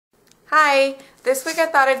Hi, this week I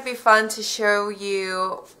thought it'd be fun to show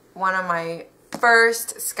you one of my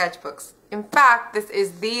first sketchbooks. In fact, this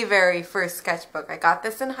is the very first sketchbook. I got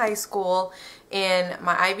this in high school in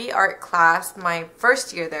my IB art class, my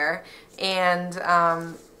first year there, and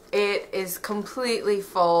it is completely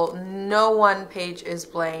full. No one page is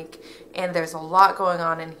blank, and there's a lot going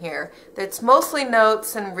on in here. It's mostly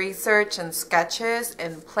notes and research and sketches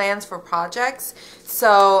and plans for projects.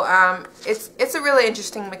 So it's a really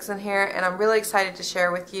interesting mix in here, and I'm really excited to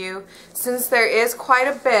share with you. Since there is quite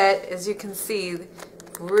a bit, as you can see,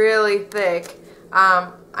 really thick,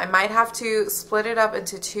 I might have to split it up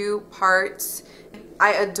into two parts.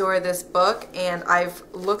 I adore this book, and I've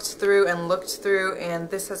looked through, and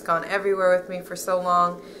this has gone everywhere with me for so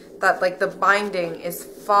long that like the binding is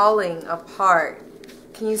falling apart.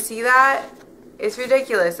 Can you see that? It's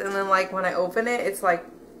ridiculous. And then like when I open it, it's like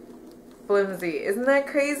flimsy. Isn't that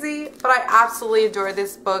crazy? But I absolutely adore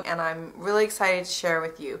this book, and I'm really excited to share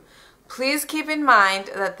with you. Please keep in mind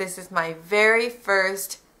that this is my very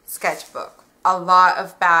first sketchbook. A lot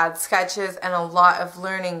of bad sketches and a lot of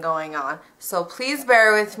learning going on. So please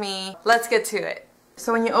bear with me. Let's get to it.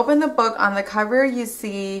 So when you open the book, on the cover you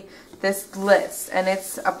see this list, and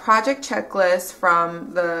it's a project checklist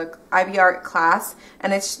from the IB art class,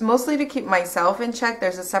 and it's mostly to keep myself in check.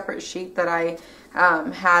 There's a separate sheet that I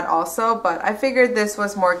had also, but I figured this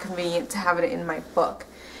was more convenient to have it in my book.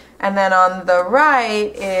 And then on the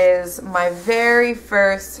right is my very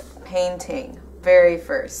first painting, very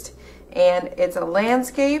first. And it's a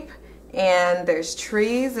landscape, and there's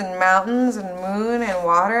trees and mountains and moon and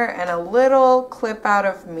water and a little clip out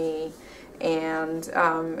of me. And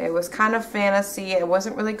it was kind of fantasy. It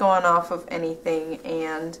wasn't really going off of anything,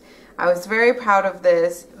 and I was very proud of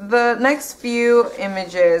this. The next few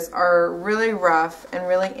images are really rough and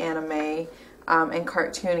really anime and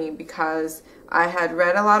cartoony, because I had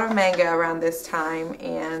read a lot of manga around this time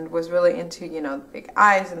and was really into, you know, the big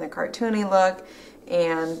eyes and the cartoony look.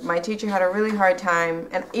 And my teacher had a really hard time,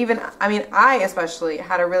 and I especially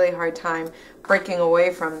had a really hard time breaking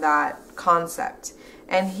away from that concept.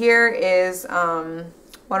 And here is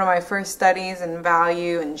one of my first studies in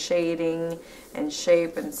value and shading and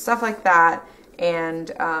shape and stuff like that. And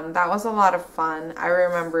that was a lot of fun. I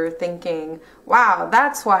remember thinking, wow,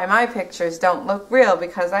 that's why my pictures don't look real,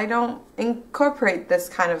 because I don't incorporate this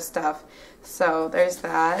kind of stuff. So there's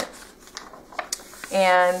that.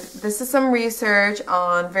 And this is some research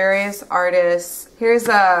on various artists. Here's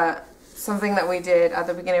something that we did at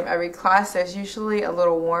the beginning of every class. There's usually a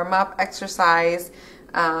little warm-up exercise,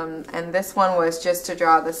 and this one was just to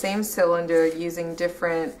draw the same cylinder using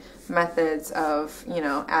different methods of, you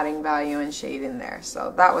know, adding value and shade in there.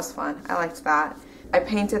 So that was fun. I liked that. I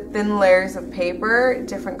painted thin layers of paper,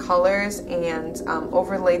 different colors, and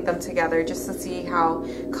overlaid them together just to see how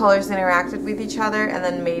colors interacted with each other, and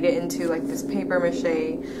then made it into like this paper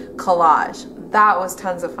mache collage. That was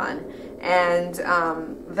tons of fun. And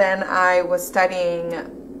then I was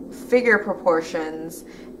studying figure proportions,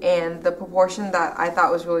 and the proportion that I thought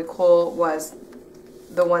was really cool was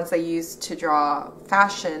the ones I used to draw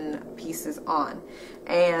fashion pieces on.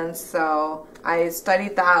 And so I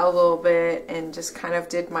studied that a little bit and just kind of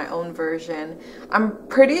did my own version. I'm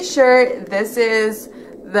pretty sure this is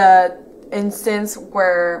the instance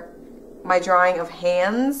where my drawing of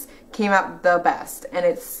hands came out the best, and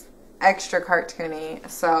it's extra cartoony.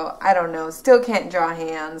 So I don't know, still can't draw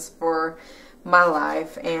hands for my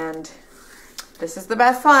life, and this is the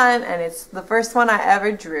best one, and it's the first one I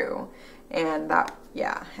ever drew. And that,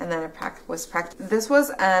 yeah, and then I was practicing. This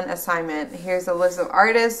was an assignment. Here's a list of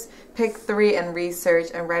artists, pick 3 and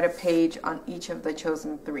research, and write a page on each of the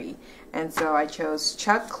chosen 3. And so I chose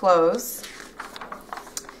Chuck Close,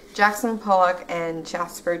 Jackson Pollock, and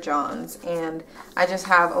Jasper Johns. And I just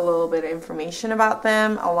have a little bit of information about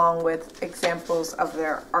them along with examples of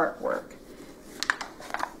their artwork.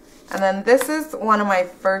 And then this is one of my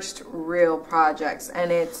first real projects, and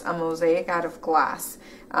it's a mosaic out of glass.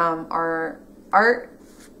 Our art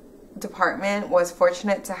department was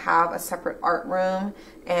fortunate to have a separate art room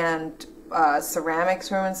and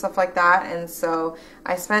ceramics room and stuff like that, and so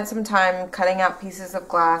I spent some time cutting out pieces of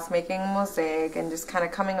glass, making a mosaic, and just kind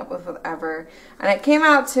of coming up with whatever. And it came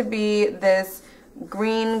out to be this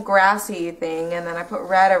green grassy thing, and then I put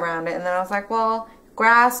red around it, and then I was like, well,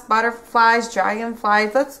 grass, butterflies,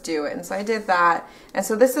 dragonflies, let's do it. And so I did that. And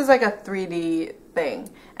so this is like a 3D thing.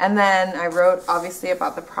 And then I wrote obviously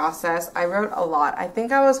about the process. I wrote a lot. I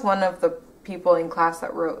think I was one of the people in class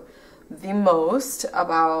that wrote the most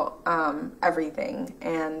about everything,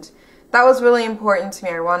 and that was really important to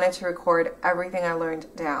me. I wanted to record everything I learned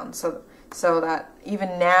down, so that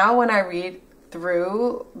even now when I read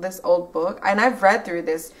through this old book, and I've read through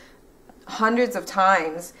this hundreds of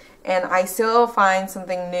times, and I still find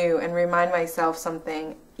something new and remind myself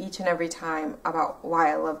something each and every time about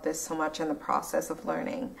why I love this so much in the process of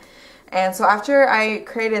learning. And so after I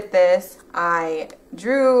created this, I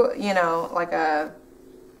drew, you know, like a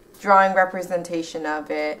drawing representation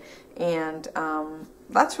of it, and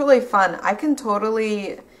that's really fun. I can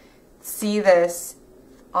totally see this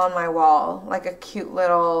on my wall, like a cute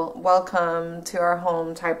little welcome to our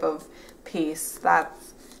home type of piece.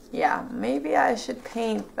 That's, yeah, maybe I should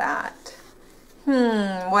paint that.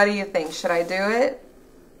 What do you think? Should I do it?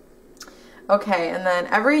 Okay, and then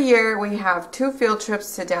every year we have 2 field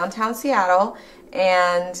trips to downtown Seattle,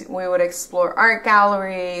 and we would explore art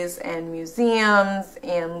galleries and museums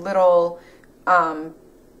and little,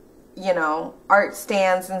 you know, art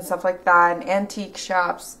stands and stuff like that, and antique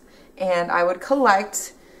shops, and I would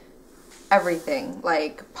collect everything,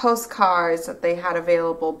 like postcards that they had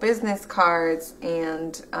available, business cards,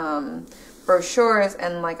 and brochures,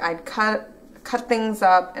 and like I'd cut things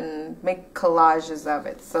up and make collages of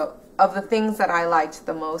it. So of the things that I liked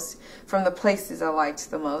the most, from the places I liked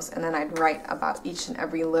the most, and then I'd write about each and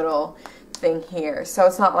every little thing here. So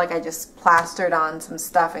it's not like I just plastered on some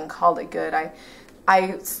stuff and called it good.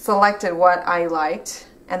 I selected what I liked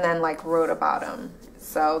and then like wrote about them,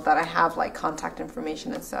 so that I have like contact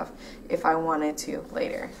information and stuff if I wanted to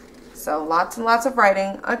later. So lots and lots of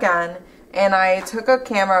writing again. And I took a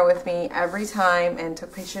camera with me every time and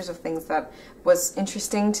took pictures of things that was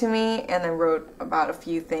interesting to me, and then wrote about a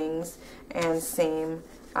few things. And same,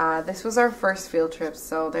 this was our first field trip,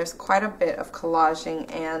 so there's quite a bit of collaging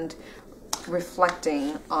and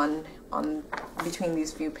reflecting on between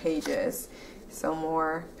these few pages. So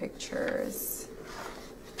more pictures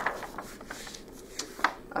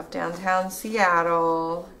of downtown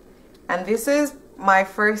Seattle. And this is my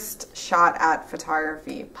first shot at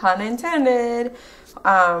photography, pun intended.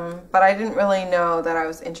 But I didn't really know that I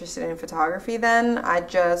was interested in photography then. I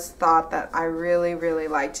just thought that I really, really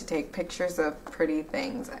like to take pictures of pretty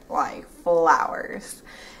things like flowers,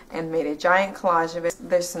 and made a giant collage of it.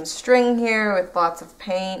 There's some string here with lots of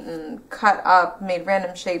paint, and cut up, made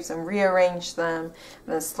random shapes and rearranged them,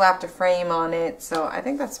 and then slapped a frame on it. So I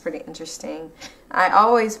think that's pretty interesting. I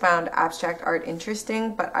always found abstract art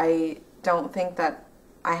interesting, but I don't think that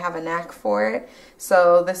I have a knack for it.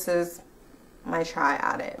 So this is my try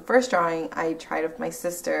at it. First drawing I tried with my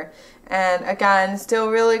sister, and again,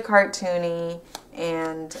 still really cartoony,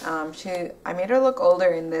 and I made her look older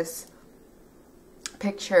in this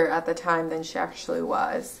picture at the time than she actually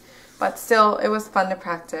was, but still it was fun to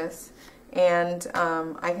practice. And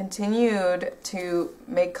I continued to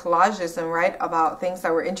make collages and write about things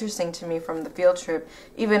that were interesting to me from the field trip,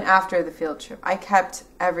 even after the field trip. I kept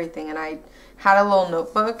everything, and I had a little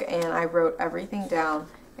notebook and I wrote everything down.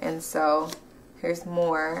 And so here's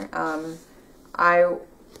more. I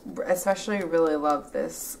especially really love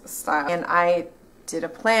this style, and I did a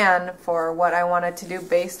plan for what I wanted to do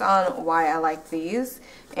based on why I like these,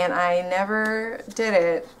 and I never did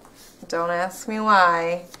it. Don't ask me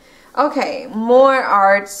why. Okay, more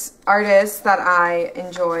artists that I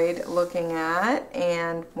enjoyed looking at,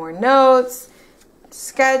 and more notes,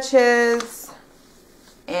 sketches,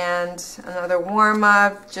 and another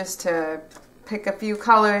warm-up just to pick a few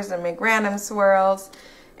colors and make random swirls.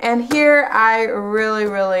 And here I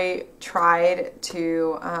really tried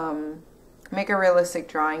to make a realistic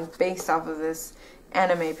drawing based off of this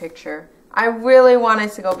anime picture. I really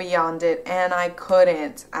wanted to go beyond it, and I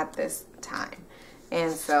couldn't at this time.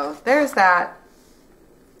 And so there's that.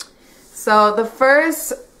 So the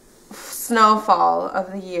first snowfall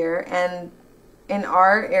of the year, and in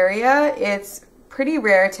our area it's pretty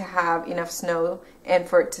rare to have enough snow and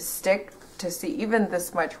for it to stick to see even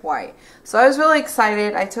this much white. So I was really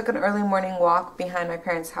excited. I took an early morning walk behind my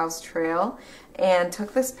parents' house trail and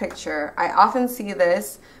took this picture. I often see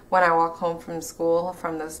this when I walk home from school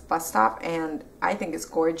from this bus stop, and I think it's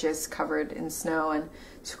gorgeous, covered in snow and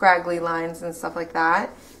scraggly lines and stuff like that.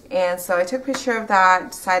 And so I took a picture of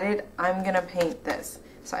that, decided I'm gonna paint this.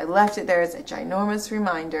 So I left it there as a ginormous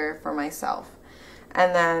reminder for myself.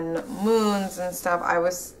 And then moons and stuff, I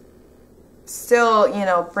was still, you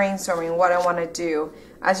know, brainstorming what I want to do.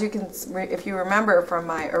 As you can, if you remember from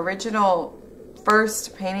my original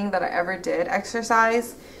first painting that I ever did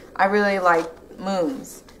exercise, I really liked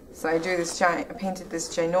moons. So I drew this I painted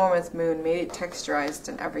this ginormous moon, made it texturized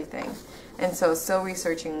and everything. And so still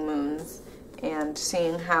researching moons and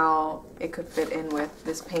seeing how it could fit in with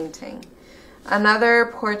this painting.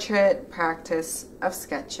 Another portrait practice of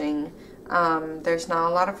sketching. There's not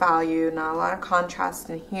a lot of value, not a lot of contrast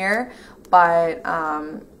in here, but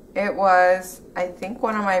it was, I think,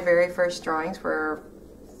 one of my very first drawings where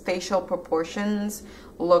facial proportions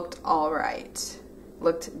looked all right,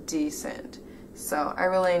 looked decent. So I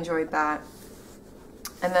really enjoyed that.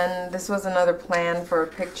 And then this was another plan for a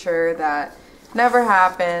picture that never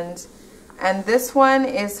happened. And this one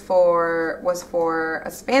was for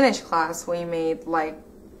a Spanish class. We made like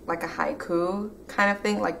a haiku kind of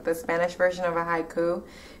thing, like the Spanish version of a haiku,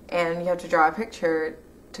 and you have to draw a picture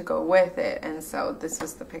to go with it. And so this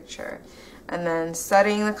was the picture. And then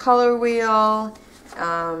studying the color wheel,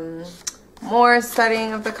 more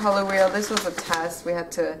studying of the color wheel. This was a test. We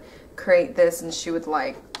had to create this, and she would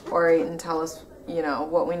like orate and tell us, you know,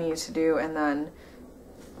 what we needed to do, and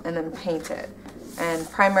then paint it. And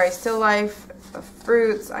primary still life of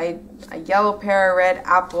fruits, a yellow pear, red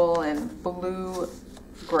apple, and blue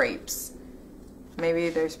grapes. Maybe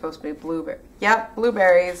they're supposed to be blueberry. Yep,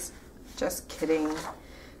 blueberries. Just kidding.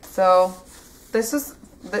 So this is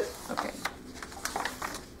okay.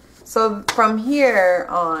 So from here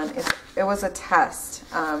on, it was a test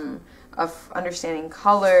of understanding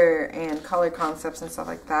color and color concepts and stuff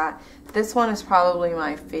like that. This one is probably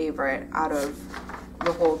my favorite out of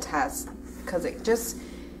the whole test because it just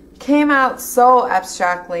came out so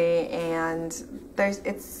abstractly, and there's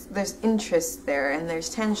interest there, and there's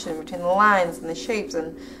tension between the lines and the shapes,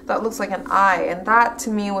 and that looks like an eye, and that to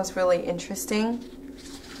me was really interesting.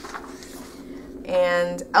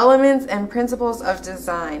 And elements and principles of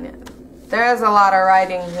design. There's a lot of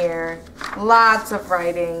writing here, lots of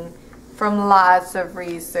writing from lots of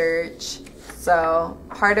research. So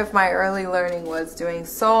part of my early learning was doing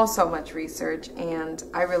so much research, and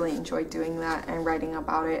I really enjoyed doing that and writing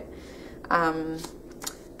about it.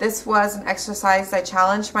 This was an exercise. I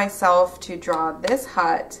challenged myself to draw this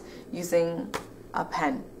hut using a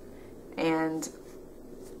pen, and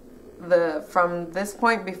from this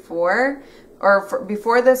point before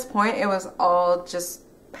this point, it was all just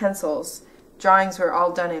pencils. Drawings were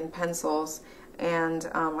all done in pencils, and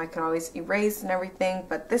I could always erase and everything,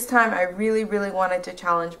 but this time I really wanted to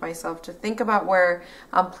challenge myself to think about where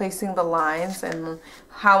I'm placing the lines and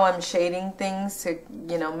how I'm shading things to,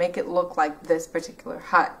 you know, make it look like this particular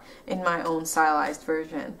hut in my own stylized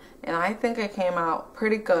version. And I think it came out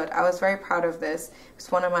pretty good. I was very proud of this.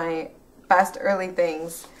 It's one of my best early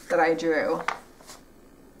things that I drew.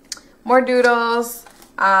 More doodles.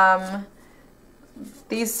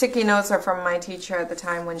 These sticky notes are from my teacher at the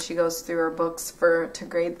time when she goes through her books to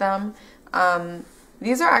grade them.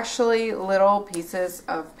 These are actually little pieces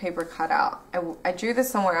of paper cut out. I drew this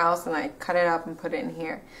somewhere else and I cut it up and put it in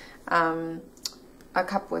here. A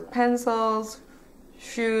cup with pencils,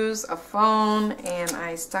 shoes, a phone, and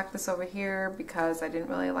I stuck this over here because I didn't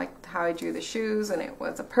really like how I drew the shoes, and it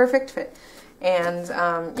was a perfect fit. And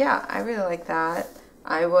yeah, I really like that.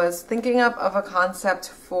 I was thinking up of a concept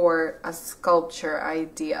for a sculpture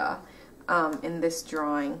idea in this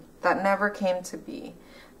drawing that never came to be.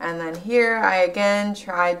 And then here I again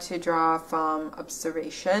tried to draw from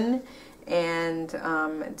observation, and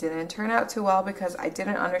it didn't turn out too well because I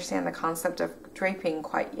didn't understand the concept of draping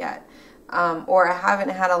quite yet. Or I haven't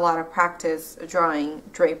had a lot of practice drawing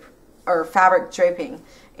fabric draping,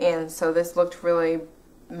 and so this looked really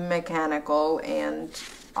mechanical and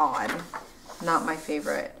odd. Not my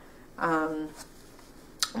favorite.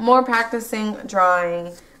 More practicing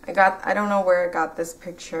drawing. I don't know where I got this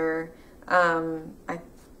picture.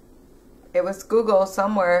 It was Google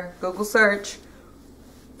somewhere, Google search.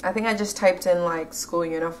 I think I just typed in like school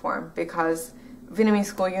uniform, because Vietnamese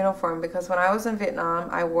school uniform, because when I was in Vietnam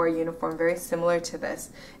I wore a uniform very similar to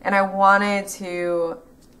this, and I wanted to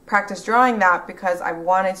practice drawing that because I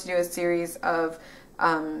wanted to do a series of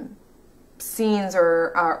scenes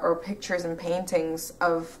or pictures and paintings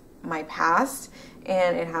of my past,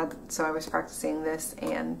 and so I was practicing this,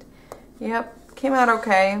 and yep, came out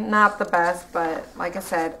okay. Not the best, but like I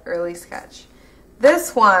said, early sketch.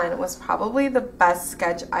 This one was probably the best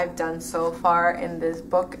sketch I've done so far in this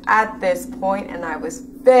book at this point, and I was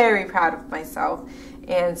very proud of myself,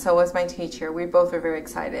 and so was my teacher. We both were very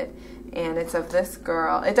excited, and it's of this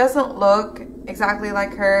girl. It doesn't look exactly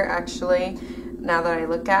like her, actually, now that I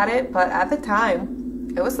look at it, but at the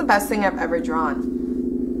time, it was the best thing I've ever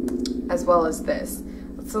drawn, as well as this.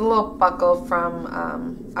 It's a little buckle from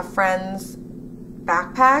a friend's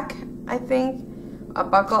backpack, I think. A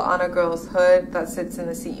buckle on a girl's hood that sits in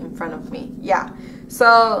the seat in front of me. Yeah.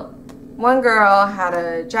 So one girl had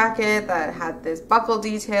a jacket that had this buckle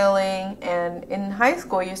detailing, and in high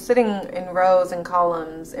school you're sitting in rows and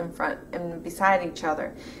columns in front and beside each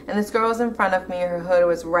other. And this girl was in front of me, her hood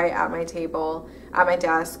was right at my table, at my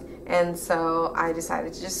desk, and so I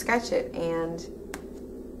decided to just sketch it, and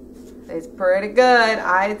It's pretty good,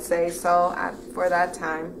 I'd say so, for that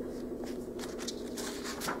time.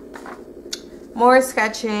 More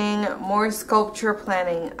sketching, more sculpture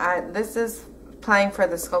planning. This is planning for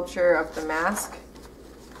the sculpture of the mask,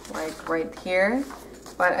 like right here.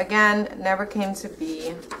 But again, never came to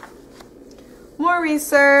be. More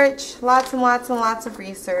research, lots and lots and lots of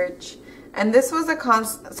research. And this was a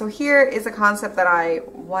concept, so here is a concept that I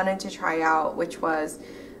wanted to try out, which was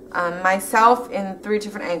myself in 3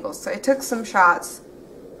 different angles. So I took some shots,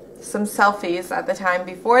 some selfies at the time,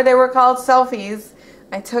 before they were called selfies.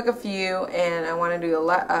 I took a few, and I want to do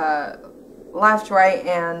a left, right,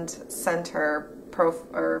 and center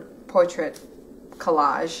portrait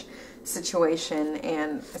collage situation,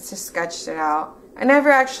 and I just sketched it out. I never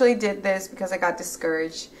actually did this because I got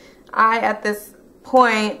discouraged. I, at this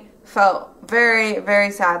point, felt very,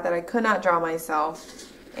 very sad that I could not draw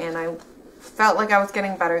myself, and I felt like I was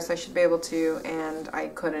getting better, so I should be able to, and I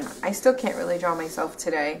couldn't. I still can't really draw myself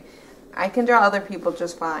today. I can draw other people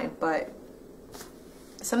just fine, but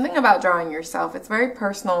something about drawing yourself, it's very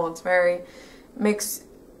personal, it's very,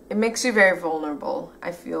 it makes you very vulnerable,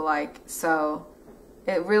 I feel like, so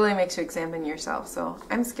it really makes you examine yourself. So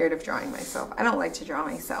I'm scared of drawing myself. I don't like to draw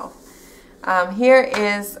myself. Here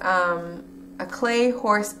is a clay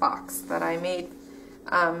horse box that I made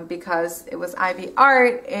because it was IB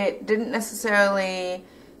art. It didn't necessarily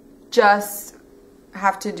just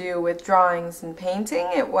have to do with drawings and painting.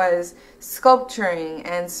 It was sculpturing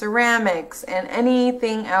and ceramics and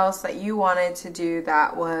anything else that you wanted to do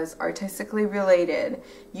that was artistically related,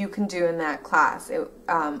 you can do in that class.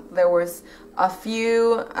 There was a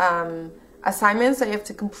few assignments that you have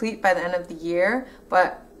to complete by the end of the year,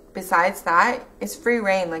 but besides that, it's free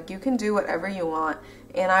reign. Like, you can do whatever you want,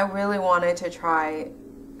 and I really wanted to try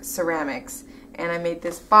ceramics. And I made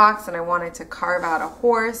this box, and I wanted to carve out a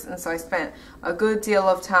horse, and so I spent a good deal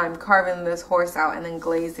of time carving this horse out and then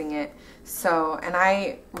glazing it. So, and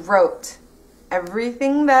I wrote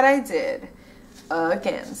everything that I did.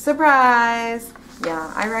 Again, surprise!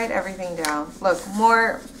 Yeah, I write everything down. Look,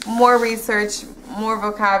 more research, more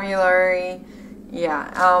vocabulary.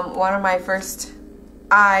 Yeah, one of my first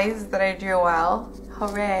eyes that I drew well.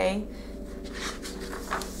 Hooray!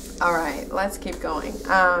 Alright, let's keep going.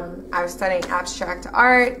 I was studying abstract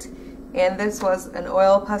art, and this was an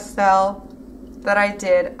oil pastel that I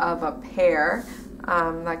did of a pear.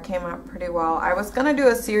 That came out pretty well. I was going to do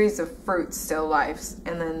a series of fruit still lifes,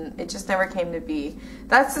 and then it just never came to be.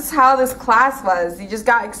 That's just how this class was. You just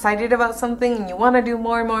got excited about something, and you want to do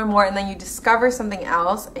more and more and more, and then you discover something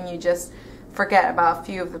else, and you just forget about a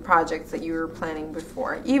few of the projects that you were planning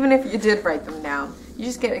before. Even if you did write them down, you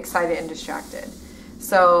just get excited and distracted.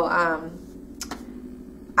 So,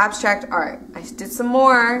 abstract art. I did some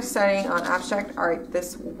more studying on abstract art.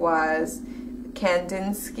 This was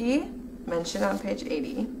Kandinsky, mentioned on page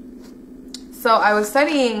 80. So I was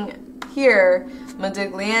studying here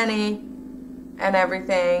Modigliani and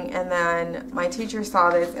everything, and then my teacher saw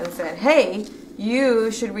this and said, hey, you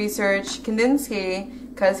should research Kandinsky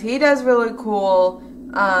because he does really cool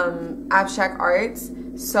abstract arts.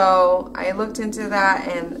 So I looked into that,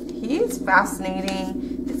 and he's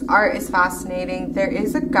fascinating. His art is fascinating. There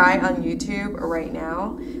is a guy on YouTube right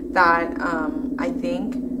now that I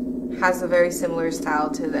think has a very similar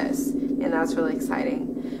style to this, and that's really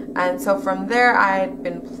exciting. And so from there, I had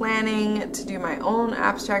been planning to do my own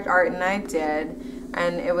abstract art, and I did,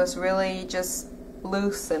 and it was really just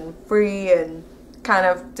loose and free and kind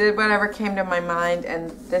of did whatever came to my mind,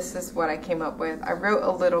 and this is what I came up with. I wrote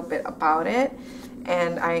a little bit about it,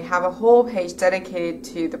 and I have a whole page dedicated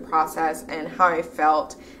to the process and how I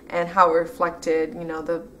felt and how it reflected, you know,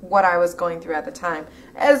 what I was going through at the time.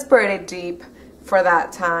 It's pretty deep for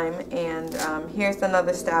that time. And here's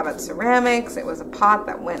another stab at ceramics. It was a pot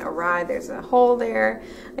that went awry. There's a hole there.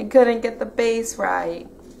 I couldn't get the base right.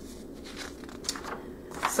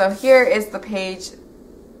 So here is the page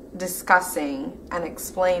discussing and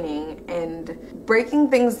explaining and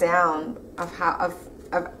breaking things down of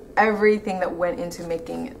everything that went into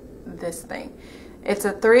making this thing. It's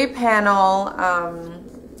a 3-panel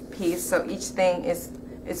piece, so each thing is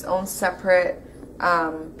its own separate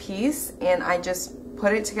piece, and I just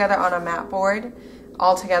put it together on a mat board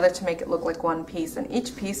all together to make it look like one piece, and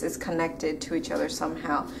each piece is connected to each other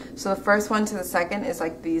somehow. So the first one to the second is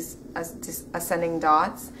like these ascending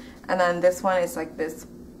dots, and then this one is like this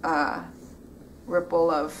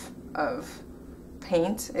ripple of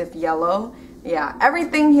paint, if yellow. Yeah,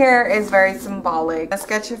 everything here is very symbolic. A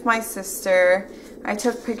sketch of my sister. I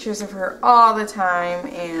took pictures of her all the time,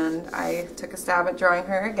 and I took a stab at drawing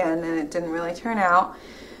her again, and it didn't really turn out.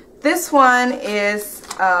 This one is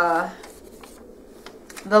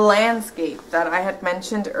the landscape that I had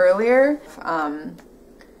mentioned earlier,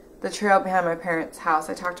 the trail behind my parents' house.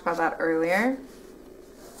 I talked about that earlier.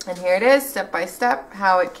 And here it is, step by step,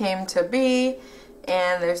 how it came to be.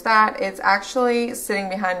 And there's that. It's actually sitting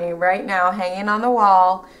behind me right now, hanging on the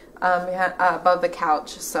wall above the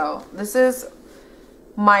couch. So this is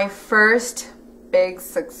my first big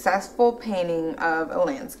successful painting of a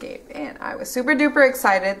landscape. And I was super duper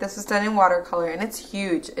excited. This was done in watercolor and it's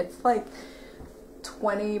huge. It's like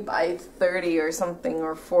 20 by 30 or something,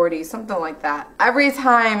 or 40, something like that. Every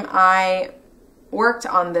time I worked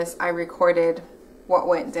on this, I recorded what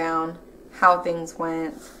went down, how things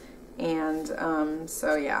went, and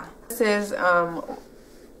so yeah. This is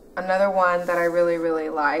another one that I really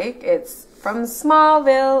like. It's from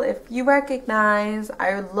Smallville, if you recognize.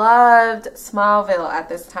 I loved Smallville at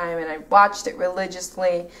this time and I watched it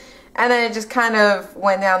religiously, and then it just kind of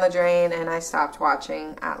went down the drain and I stopped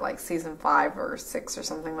watching at like season 5 or 6 or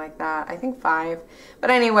something like that. I think 5. But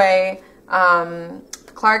anyway,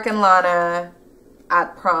 Clark and Lana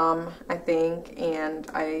at prom, I think, and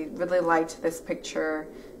I really liked this picture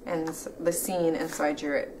and the scene, and so I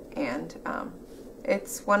drew it, and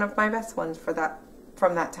it's one of my best ones for that,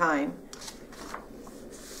 from that time.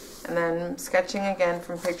 And then sketching again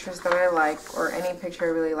from pictures that I like, or any picture I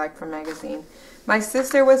really like from magazine. My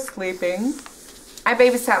sister was sleeping. I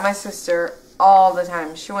babysat my sister all the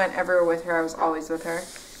time. She went everywhere with her. I was always with her.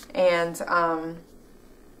 And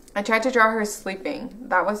I tried to draw her sleeping.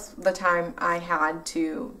 That was the time I had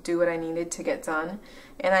to do what I needed to get done.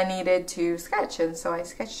 And I needed to sketch, and so I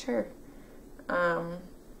sketched her.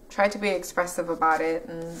 Tried to be expressive about it,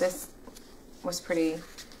 and this was pretty,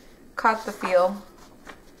 caught the feel.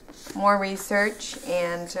 More research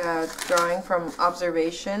and drawing from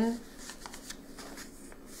observation.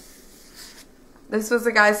 This was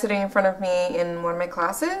a guy sitting in front of me in one of my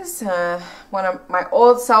classes. One of my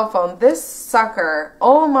old cell phone. This sucker,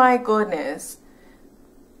 oh my goodness.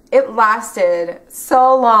 It lasted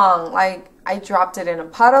so long. Like, I dropped it in a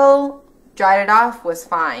puddle, dried it off, was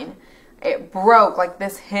fine. It broke, like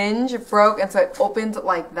this hinge broke, and so it opened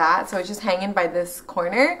like that. So it's just hanging by this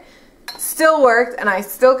corner. Still worked, and I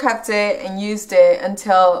still kept it and used it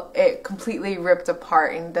until it completely ripped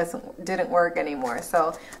apart and didn't work anymore.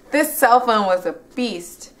 So this cell phone was a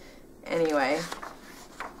beast. Anyway,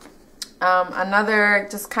 another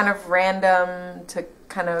just kind of random to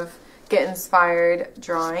kind of get inspired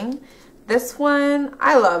drawing. This one,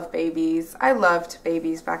 I love babies. I loved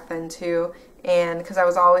babies back then too, and because I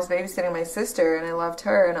was always babysitting my sister and I loved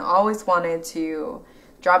her, and I always wanted to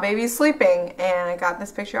draw babies sleeping, and I got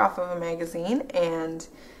this picture off of a magazine and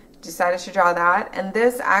decided to draw that. And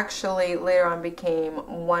this actually later on became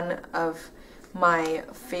one of my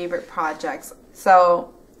favorite projects.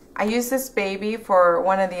 So I used this baby for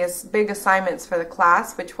one of the big assignments for the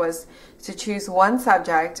class, which was to choose one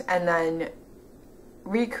subject and then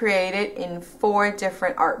recreate it in 4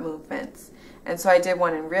 different art movements. And so I did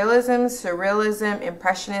one in realism, surrealism,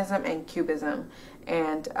 impressionism, and cubism.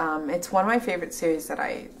 And it's one of my favorite series that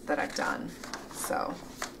I've done. So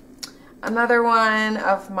another one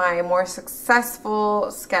of my more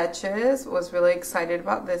successful sketches, was really excited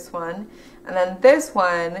about this one. And then this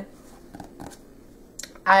one,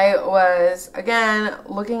 I was again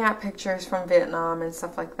looking at pictures from Vietnam and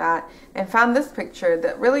stuff like that, and found this picture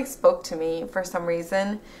that really spoke to me for some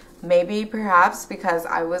reason. Maybe perhaps because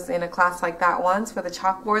I was in a class like that once, with a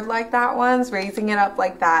chalkboard like that once, raising it up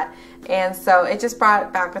like that. And so it just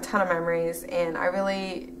brought back a ton of memories, and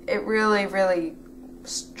it really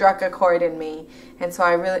struck a chord in me. And so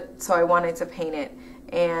I wanted to paint it.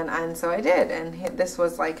 And so I did, and this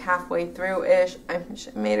was like halfway through-ish. I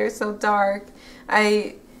made her so dark.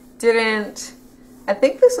 I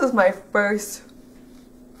think this was my first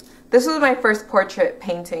portrait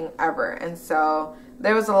painting ever, and so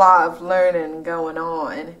there was a lot of learning going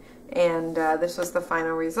on, and this was the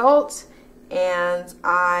final result. And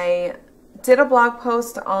I did a blog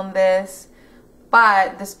post on this,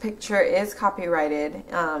 but this picture is copyrighted.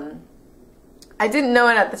 I didn't know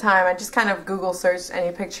it at the time. I just kind of Google searched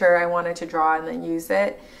any picture I wanted to draw and then use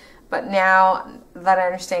it. But now that I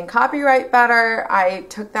understand copyright better, I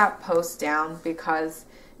took that post down because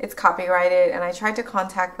it's copyrighted, and I tried to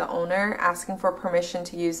contact the owner asking for permission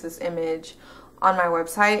to use this image on my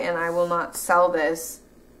website, and I will not sell this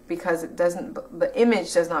because the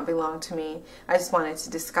image does not belong to me. I just wanted to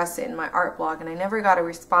discuss it in my art blog, and I never got a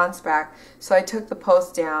response back, so I took the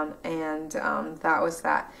post down, and that was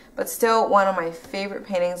that. But still one of my favorite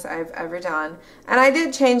paintings I've ever done. And I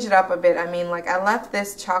did change it up a bit. I mean, like, I left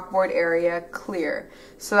this chalkboard area clear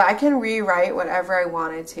so that I can rewrite whatever I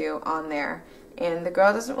wanted to on there. And the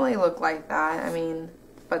girl doesn't really look like that. I mean,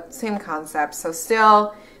 but same concept. So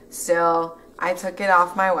still, I took it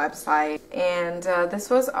off my website. And this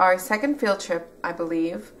was our second field trip, I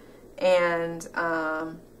believe. And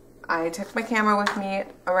I took my camera with me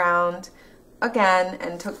around again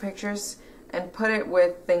and took pictures and put it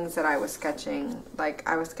with things that I was sketching. Like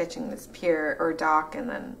I was sketching this pier or dock and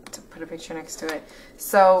then to put a picture next to it.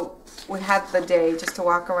 So we had the day just to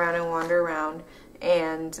walk around and wander around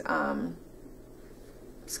and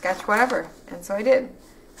sketch whatever. And so I did.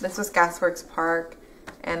 This was Gasworks Park,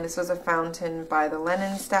 and this was a fountain by the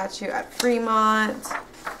Lenin statue at Fremont.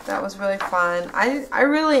 That was really fun. I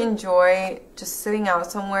really enjoy just sitting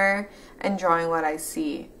out somewhere and drawing what I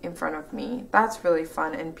see in front of me. That's really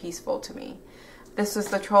fun and peaceful to me. This was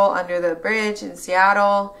the troll under the bridge in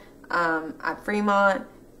Seattle at Fremont,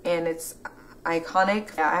 and it's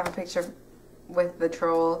iconic. Yeah, I have a picture with the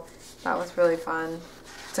troll. That was really fun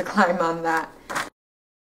to climb on that.